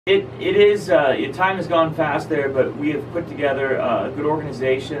It is, time has gone fast there, but we have put together a good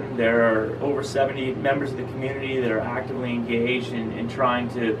organization. There are over 70 members of the community that are actively engaged in trying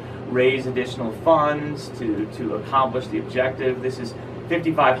to raise additional funds to accomplish the objective. This is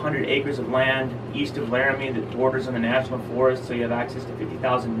 5,500 acres of land east of Laramie that borders on the National Forest, so you have access to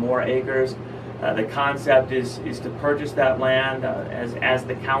 50,000 more acres. The concept is to purchase that land as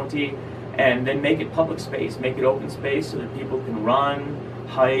the county and then make it public space, make it open space so that people can run,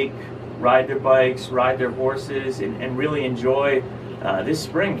 hike, ride their bikes, ride their horses, and really enjoy this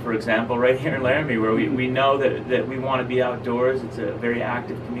spring, for example, right here in Laramie, where we know that we want to be outdoors. It's a very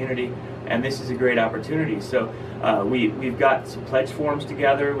active community, and this is a great opportunity. So we've got some pledge forms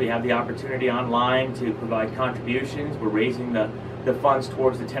together. We have the opportunity online to provide contributions. We're raising the funds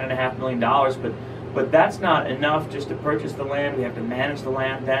towards the $10.5 million, but that's not enough just to purchase the land. We have to manage the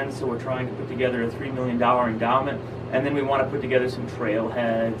land then, so we're trying to put together a $3 million endowment. And then we want to put together some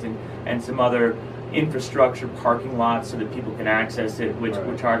trailheads and some other infrastructure, parking lots, so that people can access it, which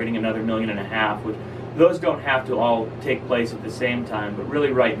we're targeting another $1.5 million. Which those don't have to all take place at the same time, but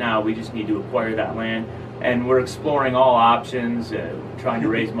really right now we just need to acquire that land. And we're exploring all options, trying to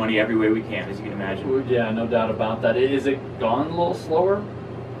raise money every way we can, as you can imagine. Yeah, no doubt about that. Is it gone a little slower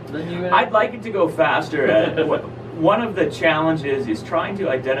than you? I'd like it to go faster. One of the challenges is trying to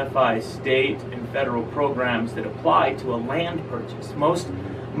identify state and federal programs that apply to a land purchase.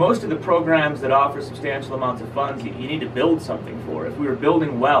 Most of the programs that offer substantial amounts of funds, you need to build something for. If we were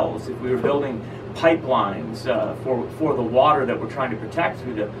building wells, if we were building pipelines for the water that we're trying to protect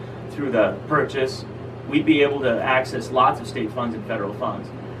through the purchase, we'd be able to access lots of state funds and federal funds.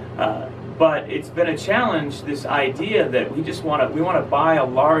 But it's been a challenge, this idea that we want to buy a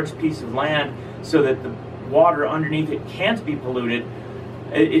large piece of land so that the water underneath it can't be polluted.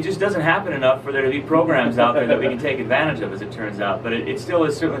 It just doesn't happen enough for there to be programs out there that we can take advantage of, as it turns out. But it still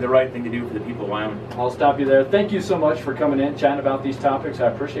is certainly the right thing to do for the people of Wyoming. I'll stop you there. Thank you so much for coming in, chatting about these topics. I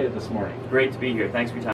appreciate it this morning. Great to be here. Thanks for your time.